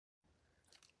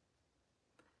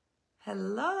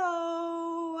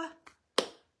Hello.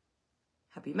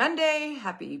 Happy Monday.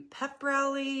 Happy Pep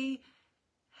Rally.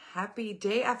 Happy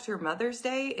day after Mother's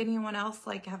Day. Anyone else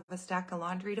like have a stack of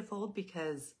laundry to fold?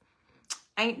 Because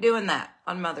I ain't doing that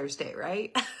on Mother's Day,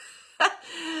 right?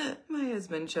 My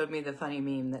husband showed me the funny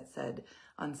meme that said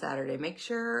on Saturday, make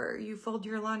sure you fold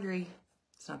your laundry.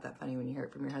 It's not that funny when you hear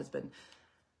it from your husband.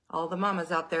 All the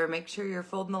mamas out there, make sure you're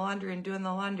folding the laundry and doing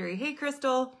the laundry. Hey,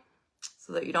 Crystal,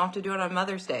 so that you don't have to do it on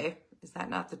Mother's Day. Is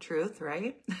that not the truth,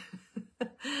 right?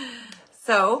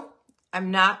 So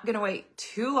I'm not going to wait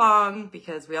too long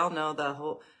because we all know the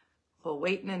whole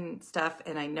waiting and stuff.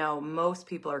 And I know most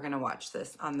people are going to watch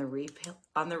this on the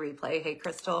replay. Hey,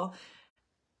 Crystal.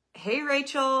 Hey,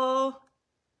 Rachel.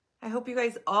 I hope you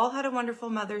guys all had a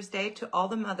wonderful Mother's Day. To all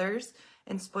the mothers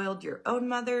and spoiled your own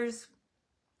mothers.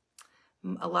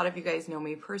 A lot of you guys know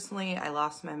me personally. I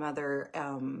lost my mother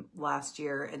last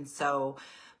year, and so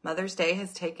Mother's Day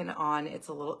has taken on, it's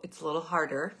a little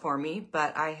harder for me,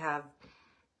 but I have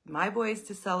my boys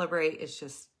to celebrate. It's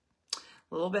just a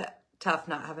little bit tough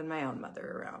not having my own mother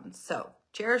around. So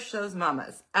cherish those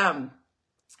mamas.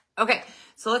 Okay,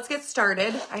 so let's get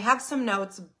started. I have some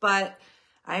notes, but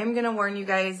I am going to warn you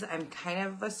guys, I'm kind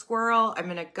of a squirrel. I'm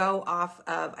going to go off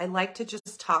of, I like to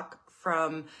just talk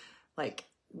from like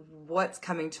what's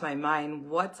coming to my mind,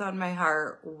 what's on my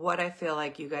heart, what I feel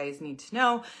like you guys need to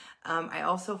know. I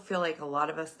also feel like a lot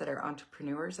of us that are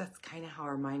entrepreneurs, that's kind of how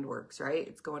our mind works, right?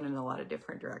 It's going in a lot of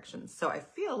different directions. So I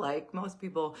feel like most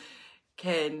people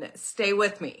can stay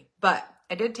with me, but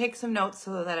I did take some notes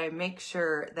so that I make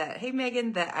sure that, hey,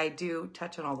 Megan, that I do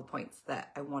touch on all the points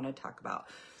that I want to talk about.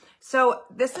 So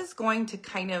this is going to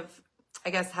kind of, I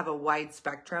guess, have a wide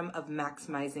spectrum of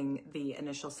maximizing the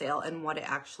initial sale and what it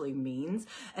actually means.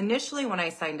 Initially, when I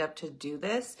signed up to do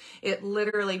this, it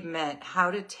literally meant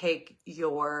how to take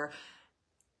your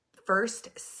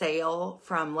first sale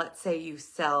from, let's say you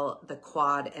sell the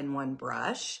quad and one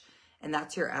brush, and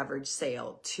that's your average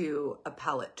sale, to a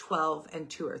palette 12 and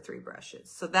 2 or 3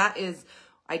 brushes. So that is,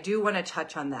 I do want to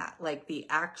touch on that, like the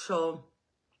actual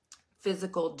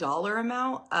physical dollar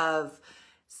amount of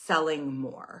selling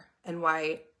more and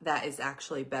why that is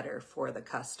actually better for the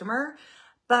customer.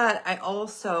 But I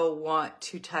also want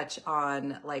to touch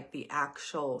on like the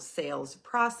actual sales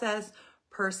process,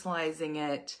 personalizing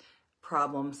it,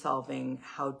 problem solving,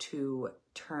 how to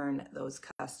turn those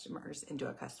customers into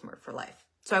a customer for life.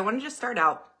 So I wanted to start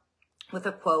out with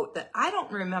a quote that I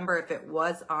don't remember if it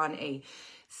was on a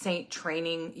Saint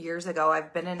training years ago.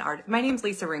 I've been an artist. My name's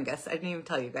Lisa Ringus. I didn't even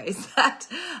tell you guys that.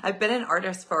 I've been an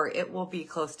artist for, it will be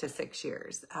close to 6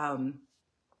 years.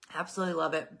 Absolutely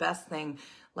love it. Best thing,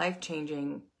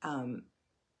 life-changing.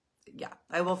 Yeah,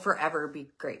 I will forever be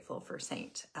grateful for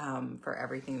Saint for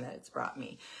everything that it's brought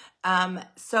me.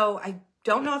 So I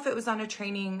don't know if it was on a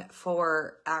training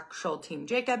for actual Team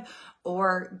Jacob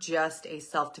or just a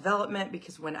self-development,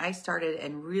 because when I started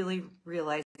and really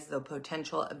realized the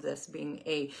potential of this being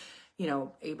a,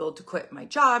 able to quit my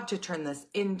job to turn this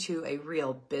into a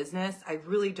real business, I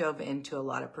really dove into a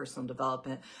lot of personal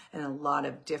development and a lot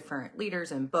of different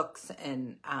leaders and books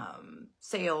and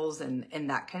sales and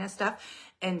that kind of stuff.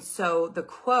 And so the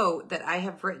quote that I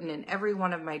have written in every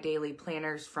one of my daily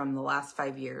planners from the last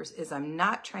 5 years is, I'm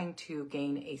not trying to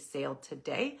gain a sale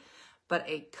today, but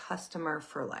a customer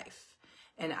for life.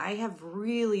 And I have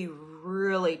really,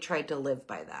 really tried to live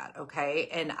by that, okay?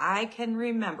 And I can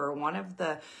remember one of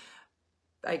the,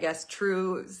 I guess,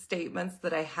 true statements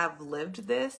that I have lived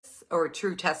this, or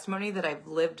true testimony that I've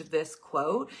lived this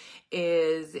quote,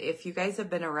 is if you guys have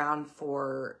been around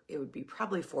for, it would be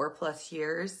probably 4+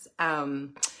 years.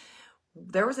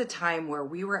 There was a time where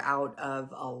we were out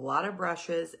of a lot of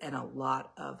brushes and a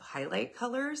lot of highlight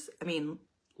colors. I mean,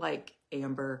 like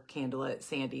amber, candlelit,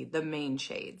 sandy, the main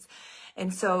shades.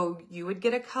 And so you would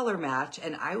get a color match,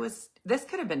 and this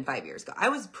could have been 5 years ago. I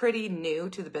was pretty new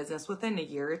to the business, within a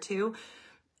year or two,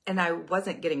 and I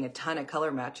wasn't getting a ton of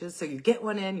color matches. So you get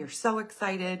one in, you're so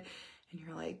excited, and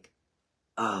you're like,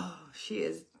 oh, she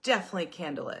is definitely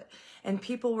candlelit. And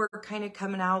people were kind of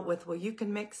coming out with, well, you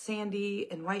can mix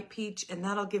sandy and white peach, and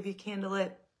that'll give you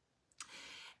candlelit.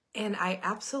 And I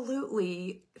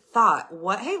absolutely thought,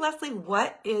 hey, Leslie,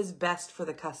 what is best for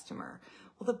the customer?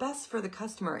 Well, the best for the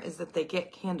customer is that they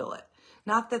get candlelit,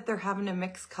 not that they're having to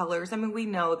mix colors. I mean, we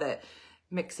know that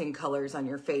mixing colors on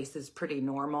your face is pretty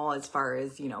normal as far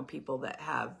as, people that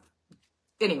have,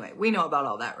 anyway, we know about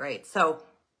all that, right? So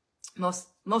most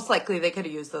likely they could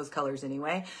have used those colors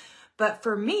anyway. But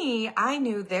for me, I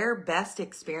knew their best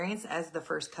experience as the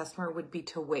first customer would be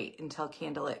to wait until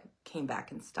Candlelit came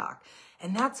back in stock.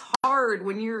 And that's hard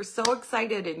when you're so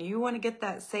excited and you want to get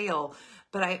that sale.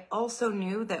 But I also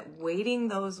knew that waiting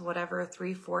those, whatever,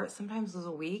 3, 4, sometimes it was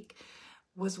a week,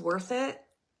 was worth it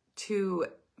to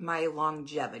my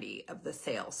longevity of the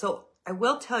sale. So I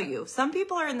will tell you, some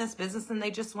people are in this business and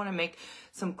they just want to make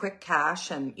some quick cash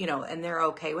and, and they're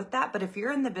okay with that. But if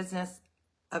you're in the business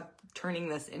of turning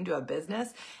this into a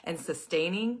business and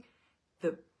sustaining,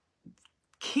 the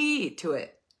key to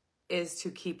it is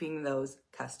to keeping those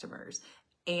customers.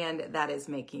 And that is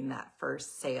making that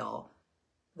first sale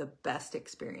the best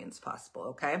experience possible,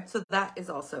 okay? So that is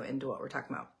also into what we're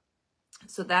talking about.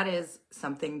 So that is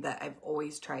something that I've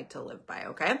always tried to live by,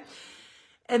 okay?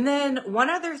 And then one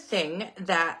other thing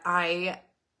that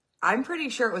I'm pretty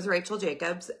sure it was Rachel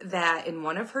Jacobs that in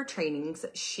one of her trainings,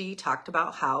 she talked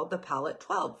about how the palette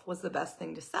 12 was the best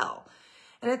thing to sell.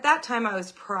 And at that time I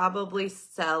was probably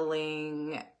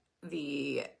selling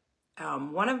the,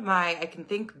 I can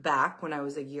think back when I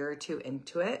was a year or two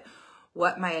into it,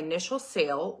 what my initial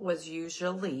sale was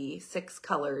usually 6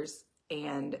 colors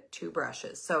and 2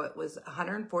 brushes. So it was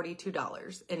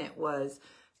 $142 and it was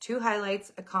 2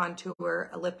 highlights, a contour,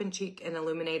 a lip and cheek, an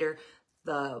illuminator,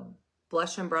 the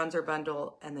blush and bronzer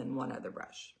bundle, and then 1 other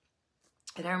brush.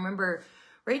 And I remember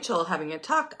Rachel having a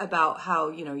talk about how,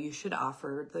 you should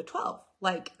offer the 12.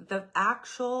 Like the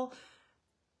actual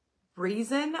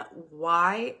reason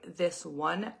why this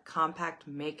one compact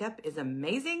makeup is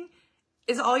amazing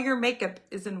is all your makeup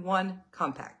is in one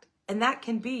compact. And that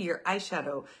can be your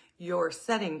eyeshadow, your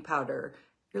setting powder,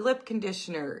 your lip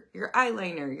conditioner, your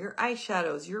eyeliner, your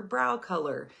eyeshadows, your brow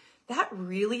color. That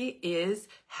really is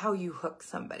how you hook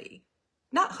somebody.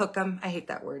 Not hook them, I hate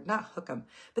that word, not hook them.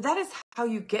 But that is how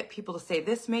you get people to say,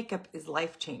 this makeup is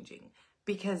life-changing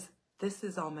because this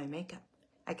is all my makeup.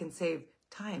 I can save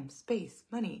time, space,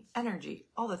 money, energy,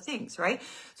 all the things, right?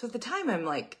 So at the time I'm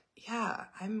like, yeah,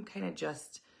 I'm kind of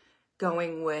just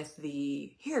going with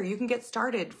here, you can get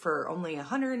started for only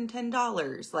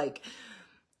 $110.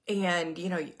 And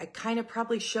I kind of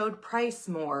probably showed price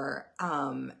more,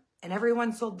 and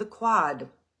everyone sold the quad.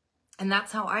 And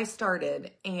that's how I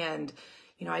started. And,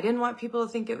 I didn't want people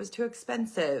to think it was too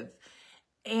expensive.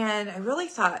 And I really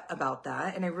thought about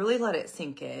that and I really let it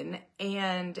sink in.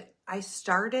 And I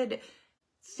started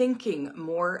thinking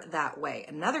more that way.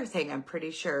 Another thing I'm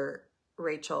pretty sure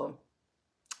Rachel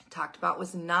talked about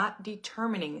was not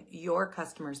determining your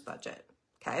customer's budget,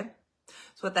 okay?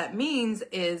 So what that means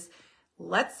is,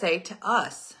 let's say to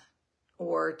us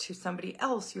or to somebody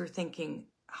else, you're thinking,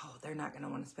 oh, they're not gonna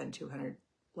wanna spend $200,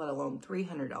 let alone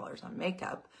 $300 on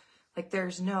makeup. Like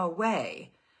there's no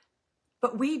way.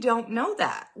 But we don't know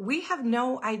that. We have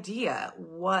no idea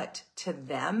what to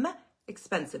them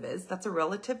expensive is. That's a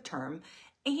relative term.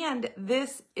 And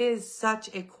this is such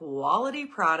a quality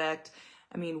product.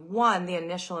 I mean, one, the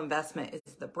initial investment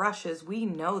is the brushes. We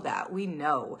know that. We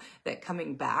know that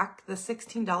coming back, the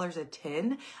 $16 a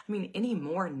tin, I mean, any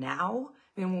more now?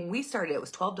 I mean, when we started, it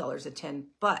was $12 a tin,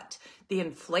 but the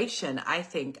inflation, I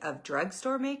think, of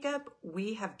drugstore makeup,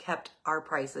 we have kept our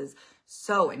prices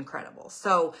so incredible.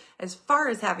 So as far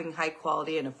as having high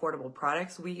quality and affordable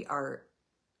products,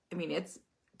 it's,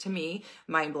 to me,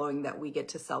 mind-blowing that we get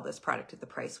to sell this product at the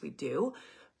price we do.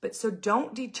 But so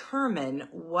don't determine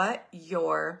what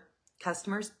your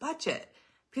customer's budget,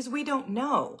 because we don't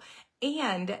know.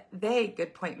 And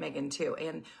good point, Megan, too.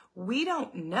 And we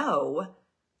don't know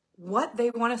what they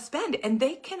want to spend. And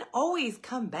they can always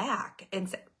come back and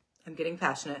say, I'm getting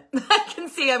passionate. I can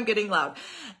see I'm getting loud.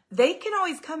 They can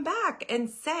always come back and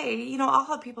say, I'll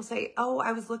have people say, oh,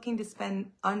 I was looking to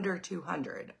spend under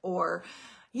 200 or,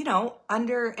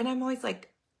 under, and I'm always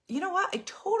like, you know what? I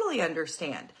totally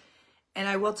understand. And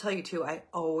I will tell you too, I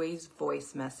always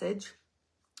voice message.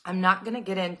 I'm not going to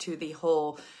get into the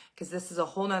whole, because this is a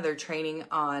whole nother training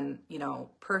on,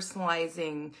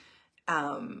 personalizing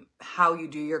how you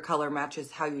do your color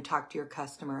matches, how you talk to your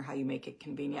customer, how you make it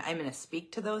convenient. I'm going to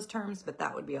speak to those terms, but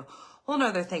that would be a whole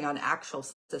nother thing on actual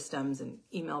systems and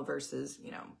email versus,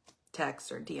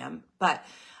 text or DM. But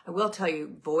I will tell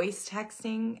you, voice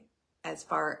texting, as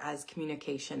far as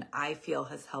communication, I feel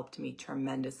has helped me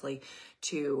tremendously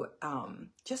to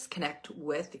just connect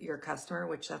with your customer,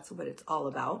 which that's what it's all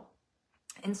about.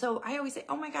 And so I always say,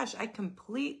 oh my gosh, I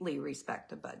completely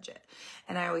respect a budget.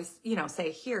 And I always,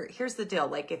 say, here's the deal.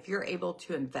 Like if you're able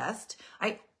to invest,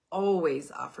 I always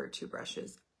offer 2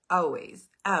 brushes, always.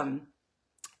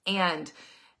 And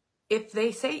if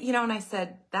they say, you know, and I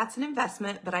said, that's an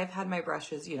investment, but I've had my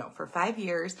brushes, you know, for 5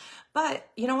 years, but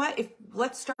you know what,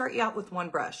 let's start you out with one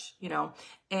brush, you know,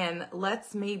 and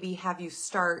let's maybe have you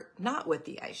start not with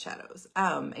the eyeshadows,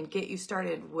 and get you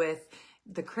started with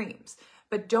the creams,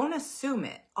 but don't assume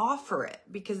it, offer it,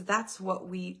 because that's what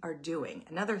we are doing.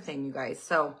 Another thing, you guys.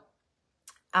 So,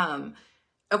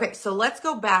 okay, so let's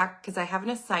go back, because I have an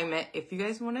assignment, if you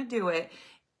guys want to do it,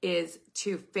 is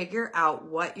to figure out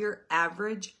what your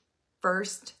average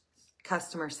first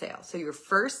customer sale. So your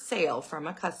first sale from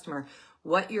a customer,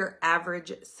 what your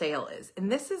average sale is.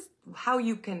 And this is how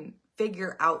you can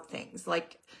figure out things.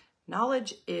 Like,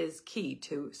 knowledge is key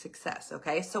to success,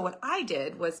 okay? So what I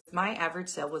did was my average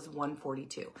sale was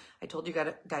 $142. I told you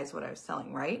guys what I was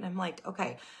selling, right? And I'm like,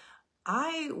 okay,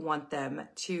 I want them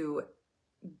to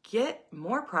get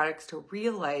more products to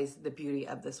realize the beauty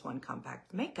of this one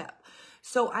compact makeup.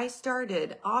 So I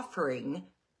started offering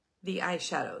the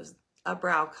eyeshadows, a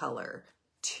brow color,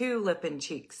 2 lip and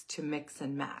cheeks to mix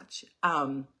and match.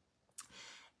 And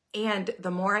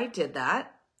the more I did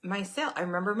that, I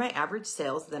remember my average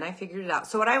sales, then I figured it out.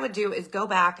 So what I would do is go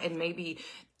back and maybe,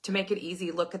 to make it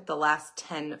easy, look at the last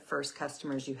 10 first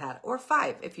customers you had, or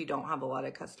 5 if you don't have a lot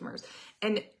of customers,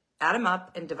 and add them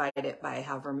up and divide it by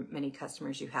however many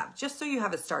customers you have, just so you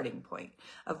have a starting point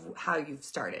of how you've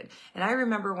started. And I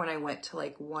remember when I went to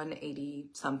like 180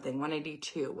 something,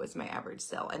 182 was my average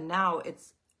sale. And now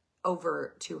it's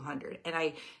over 200. And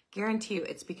I guarantee you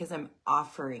it's because I'm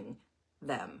offering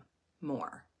them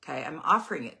more. Okay. I'm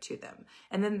offering it to them,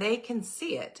 and then they can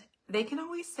see it. They can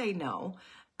always say no.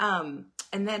 And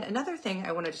then another thing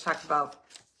I wanted to talk about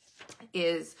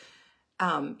is,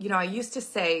 you know, I used to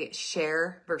say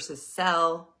share versus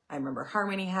sell. I remember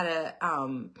Harmony had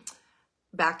a,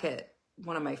 back at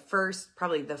one of my first,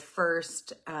 probably the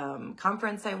first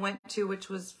conference I went to, which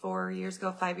was 5 years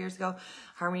ago,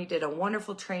 Harmony did a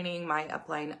wonderful training, my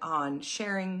upline, on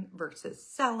sharing versus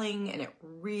selling. And it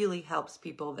really helps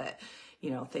people that, you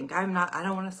know, think I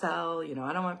don't want to sell, you know,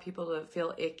 I don't want people to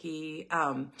feel icky.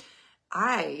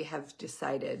 I have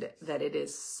decided that it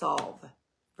is solve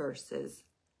versus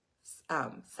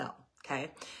sell,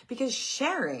 okay? Because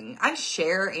sharing, I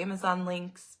share Amazon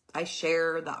links, I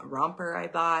share the romper I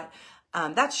bought,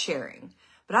 that's sharing.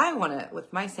 But I want to,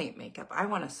 with my Saint makeup, I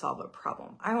want to solve a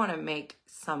problem. I want to make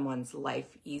someone's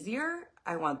life easier.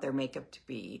 I want their makeup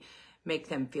to make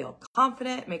them feel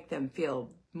confident, make them feel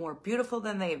more beautiful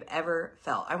than they've ever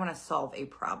felt. I want to solve a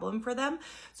problem for them.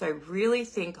 So I really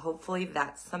think, hopefully,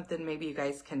 that's something maybe you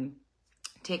guys can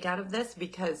take out of this,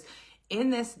 because in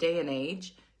this day and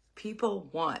age, people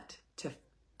want to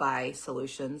buy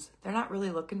solutions. They're not really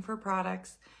looking for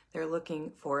products. They're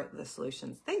looking for the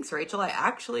solutions. Thanks, Rachel.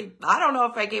 I don't know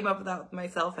if I came up with that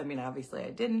myself. I mean, obviously I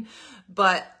didn't,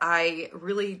 but I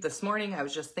really, this morning, I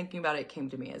was just thinking about it, came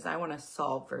to me as I want to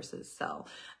solve versus sell.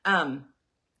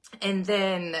 And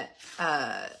then,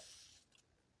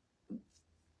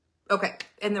 okay.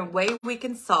 And the way we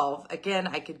can solve, again,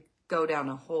 I could go down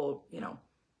a whole, you know,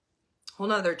 whole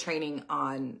nother training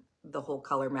on the whole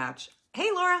color match. Hey,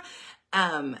 Laura.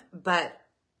 But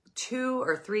 2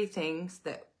 or 3 things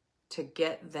that to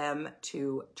get them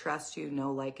to trust you,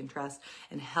 know, like, and trust,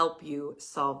 and help you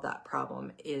solve that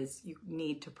problem is you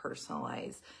need to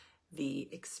personalize the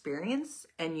experience,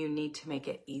 and you need to make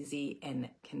it easy and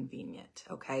convenient.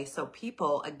 Okay. So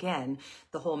people, again,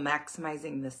 the whole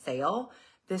maximizing the sale,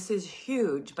 this is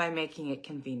huge by making it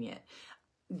convenient.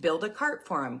 Build a cart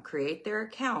for them, create their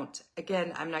account.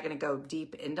 Again, I'm not going to go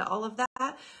deep into all of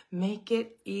that. Make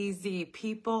it easy.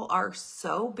 People are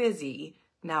so busy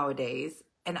nowadays.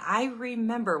 And I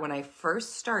remember when I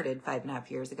first started 5.5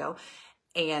 years ago,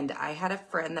 and I had a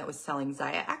friend that was selling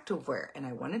Zaya activewear, and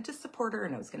I wanted to support her,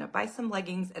 and I was going to buy some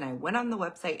leggings, and I went on the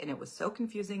website, and it was so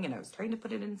confusing, and I was trying to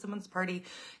put it in someone's party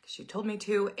because she told me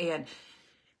to, and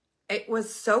it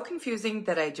was so confusing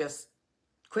that I just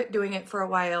quit doing it for a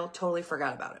while, totally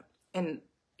forgot about it. And,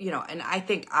 you know, and I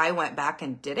think I went back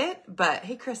and did it, but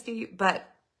hey, Christy, but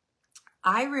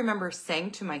I remember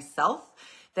saying to myself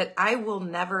that I will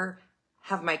never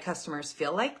have my customers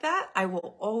feel like that. I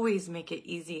will always make it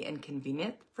easy and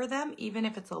convenient for them, even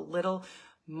if it's a little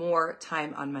more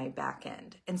time on my back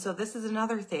end. And so this is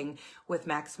another thing with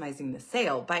maximizing the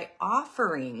sale, by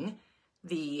offering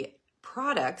the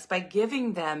products, by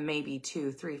giving them maybe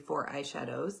 2, 3, 4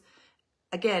 eyeshadows.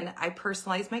 Again, I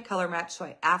personalize my color match, so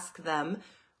I ask them,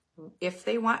 if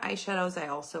they want eyeshadows, I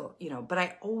also, but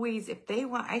I always, if they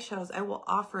want eyeshadows, I will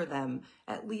offer them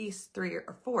at least 3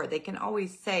 or 4. They can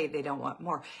always say they don't want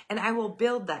more. And I will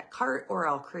build that cart, or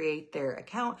I'll create their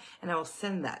account and I will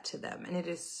send that to them. And it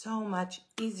is so much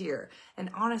easier. And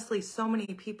honestly, so many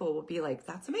people will be like,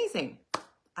 that's amazing.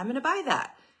 I'm going to buy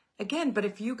that. Again, but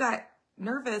if you got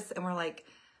nervous and were like,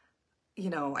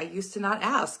 I used to not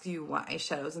ask, do you want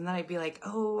eyeshadows? And then I'd be like,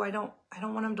 oh, I don't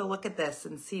want them to look at this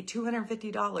and see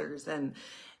 $250. And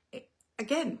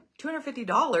again,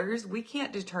 $250, we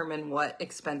can't determine what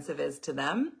expensive is to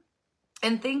them.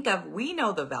 And think of, we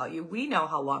know the value. We know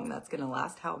how long that's going to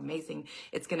last, how amazing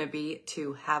it's going to be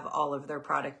to have all of their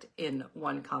product in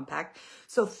one compact.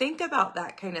 So think about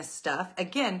that kind of stuff.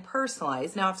 Again,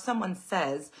 personalized. Now, if someone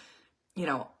says,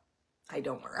 I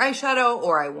don't wear eyeshadow,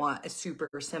 or I want a super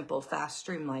simple, fast,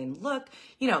 streamlined look,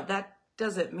 that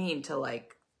doesn't mean to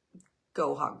like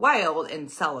go hog wild and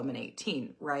sell them an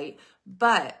 18, right?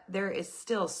 But there is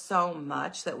still so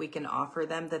much that we can offer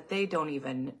them that they don't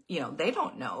even, they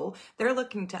don't know. They're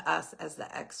looking to us as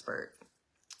the expert.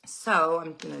 So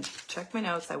I'm going to check my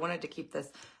notes. I wanted to keep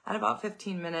this at about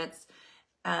 15 minutes.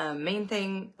 Main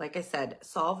thing, like I said,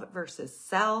 solve versus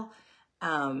sell.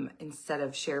 Instead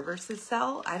of share versus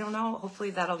sell. I don't know.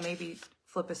 Hopefully that'll maybe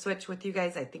flip a switch with you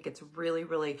guys. I think it's really,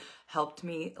 really helped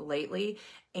me lately.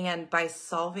 And by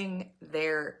solving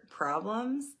their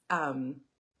problems,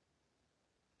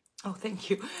 thank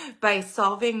you. By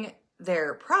solving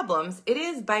their problems, it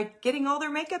is by getting all their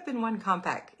makeup in one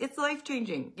compact. It's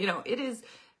life-changing.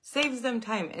 Saves them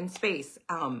time and space.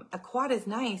 A quad is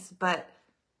nice, but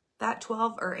that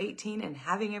 12 or 18 and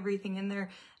having everything in there,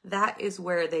 that is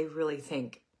where they really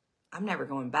think, I'm never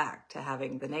going back to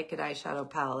having the naked eyeshadow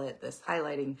palette, this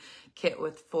highlighting kit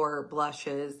with 4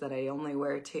 blushes that I only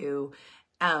wear 2.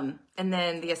 And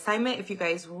then the assignment, if you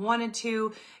guys wanted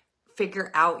to figure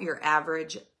out your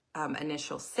average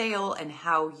initial sale and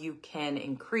how you can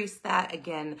increase that,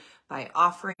 again, by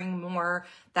offering more,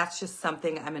 that's just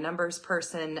something, I'm a numbers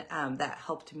person, that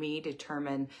helped me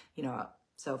determine,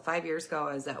 so 5 years ago,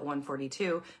 I was at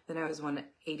 142, then I was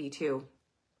 182.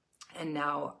 And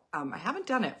now I haven't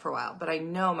done it for a while, but I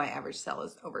know my average sale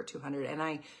is over 200. And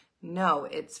I know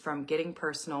it's from getting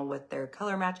personal with their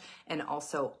color match and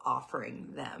also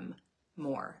offering them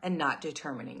more and not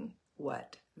determining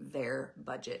what their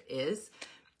budget is.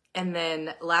 And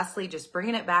then lastly, just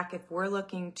bringing it back, if we're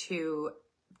looking to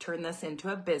turn this into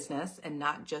a business and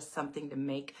not just something to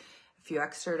make a few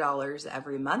extra dollars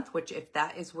every month, which if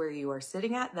that is where you are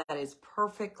sitting at, that is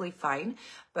perfectly fine.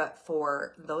 But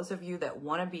for those of you that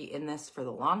want to be in this for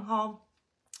the long haul,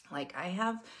 like I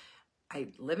have, I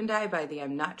live and die by the,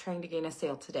 I'm not trying to gain a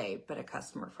sale today, but a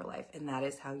customer for life. And that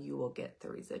is how you will get the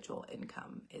residual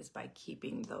income, is by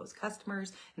keeping those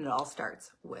customers. And it all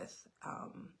starts with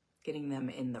getting them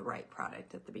in the right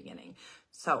product at the beginning.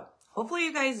 So hopefully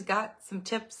you guys got some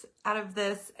tips out of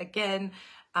this. Again,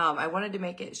 I wanted to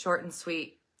make it short and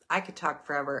sweet. I could talk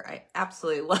forever. I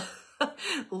absolutely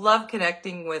love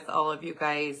connecting with all of you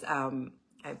guys.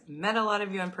 I've met a lot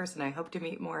of you in person. I hope to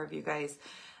meet more of you guys.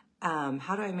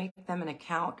 How do I make them an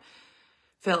account?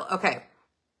 Phil, okay.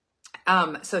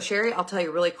 So Sherry, I'll tell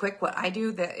you really quick what I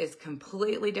do that is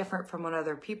completely different from what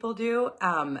other people do.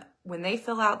 When they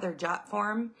fill out their JOT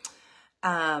form,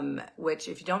 which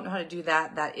if you don't know how to do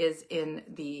that, that is in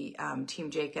the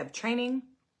Team Jacob training.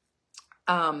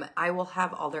 I will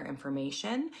have all their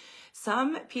information.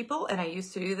 Some people, and I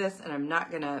used to do this, and I'm not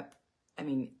gonna,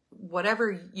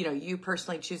 whatever, you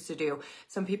personally choose to do,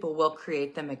 some people will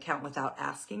create them account without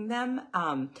asking them.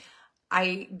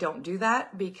 I don't do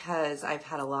that because I've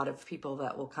had a lot of people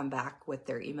that will come back with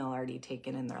their email already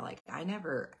taken and they're like, I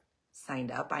never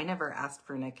signed up. I never asked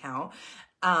for an account.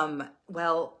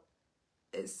 Well,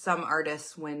 some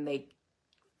artists, when they,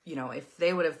 if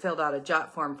they would have filled out a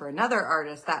JOT form for another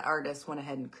artist, that artist went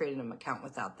ahead and created an account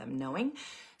without them knowing.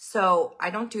 So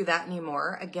I don't do that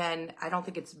anymore. Again, I don't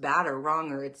think it's bad or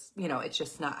wrong, or it's, it's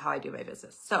just not how I do my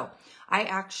business. So I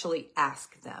actually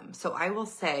ask them. So I will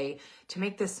say, to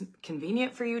make this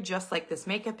convenient for you, just like this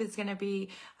makeup is going to be,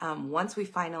 once we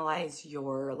finalize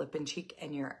your lip and cheek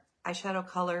and your eyeshadow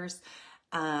colors,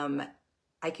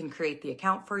 I can create the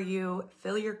account for you,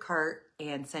 fill your cart,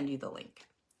 and send you the link.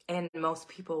 And most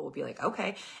people will be like,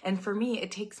 okay. And for me, it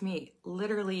takes me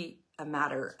literally a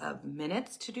matter of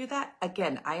minutes to do that.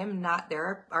 Again, I am not, there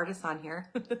are artists on here.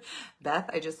 Beth,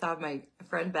 I just saw my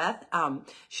friend Beth.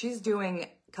 She's doing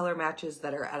color matches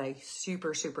that are at a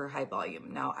super, super high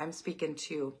volume. Now I'm speaking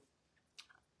to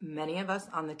many of us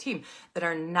on the team that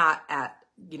are not at,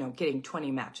 getting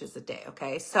 20 matches a day.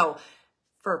 Okay. So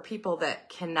for people that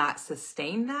cannot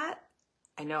sustain that,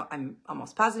 I know I'm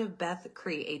almost positive Beth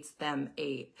creates them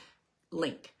a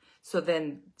link. So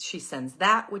then she sends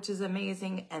that, which is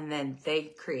amazing. And then they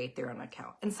create their own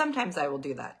account. And sometimes I will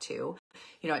do that too.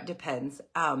 You know, it depends.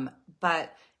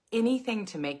 But anything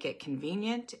to make it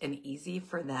convenient and easy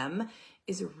for them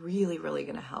is really, really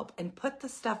going to help. And put the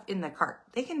stuff in the cart.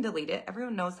 They can delete it.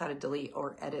 Everyone knows how to delete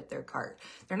or edit their cart.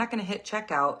 They're not going to hit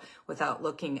checkout without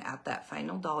looking at that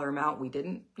final dollar amount. We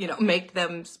didn't, you know, make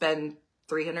them spend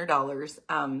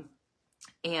 $300.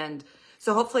 And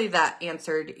so hopefully that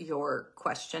answered your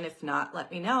question. If not,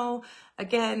 let me know.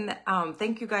 Again,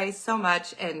 thank you guys so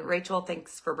much. And Rachel,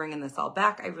 thanks for bringing this all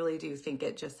back. I really do think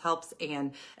it just helps.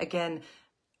 And again,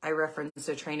 I referenced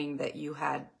a training that you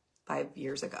had 5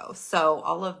 years ago. So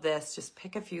all of this, just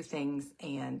pick a few things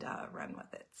and run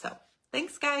with it. So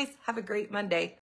thanks, guys. Have a great Monday.